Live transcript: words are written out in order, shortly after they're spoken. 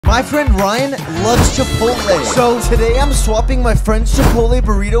My friend Ryan loves Chipotle. So today I'm swapping my friend's Chipotle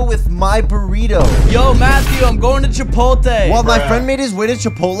burrito with my burrito. Yo, Matthew, I'm going to Chipotle. While my friend made his way to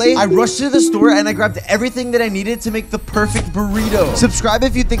Chipotle, I rushed to the store and I grabbed everything that I needed to make the perfect burrito. Subscribe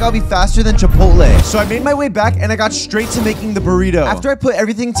if you think I'll be faster than Chipotle. So I made my way back and I got straight to making the burrito. After I put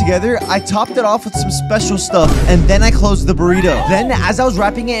everything together, I topped it off with some special stuff and then I closed the burrito. Then as I was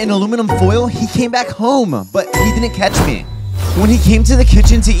wrapping it in aluminum foil, he came back home, but he didn't catch me. When he came to the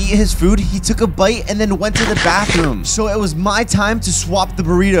kitchen to eat his food, he took a bite and then went to the bathroom. So it was my time to swap the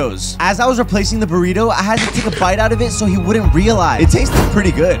burritos. As I was replacing the burrito, I had to take a bite out of it so he wouldn't realize. It tasted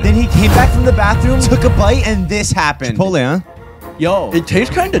pretty good. Then he came back from the bathroom, took a bite, and this happened. Chipotle, huh? Yo, it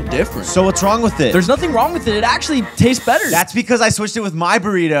tastes kind of different. So what's wrong with it? There's nothing wrong with it. It actually tastes better. That's because I switched it with my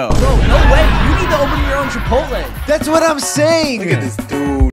burrito. Bro, no way. You need to open your own Chipotle. That's what I'm saying. Look at this